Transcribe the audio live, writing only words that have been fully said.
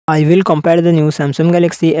I will compare the new Samsung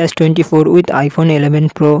Galaxy S24 with iPhone 11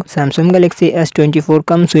 Pro. Samsung Galaxy S24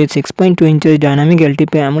 comes with 6.2 inches dynamic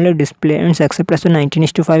LTP AMOLED display and success ratio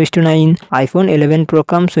 19:5:9. iPhone 11 Pro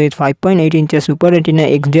comes with 5.8 inches Super Retina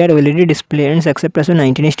XDR OLED display and success ratio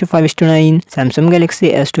 19:5:9. Samsung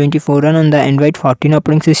Galaxy S24 run on the Android 14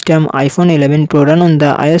 operating system. iPhone 11 Pro run on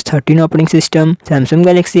the iOS 13 operating system. Samsung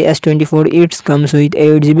Galaxy S24 it comes with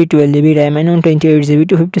 8GB, 12GB RAM and 128GB,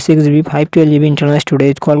 256GB, 512GB internal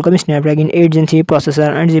storage. Qualcomm Snapdragon 8 Gen 3 processor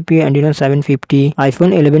and GPU Adreno 750.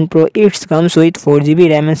 iPhone 11 Pro it comes with 4GB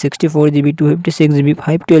RAM and 64GB, 256GB,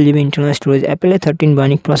 512GB internal storage. Apple A13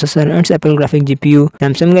 Bionic processor and Apple graphic GPU.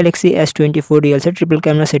 Samsung Galaxy S24 real set triple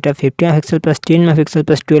camera setup 50 MP plus 10 MP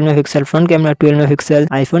plus 12 MP front camera 12 MP.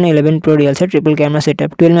 iPhone 11 Pro real set triple camera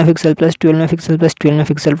setup 12 MP plus 12 MP plus 12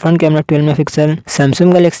 MP front camera 12 MP.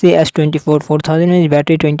 Samsung Galaxy S24 4000 mAh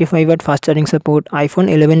battery 25W fast charging support. iPhone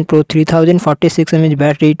 11 Pro 3046 mAh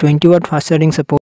battery 20W fast charging support.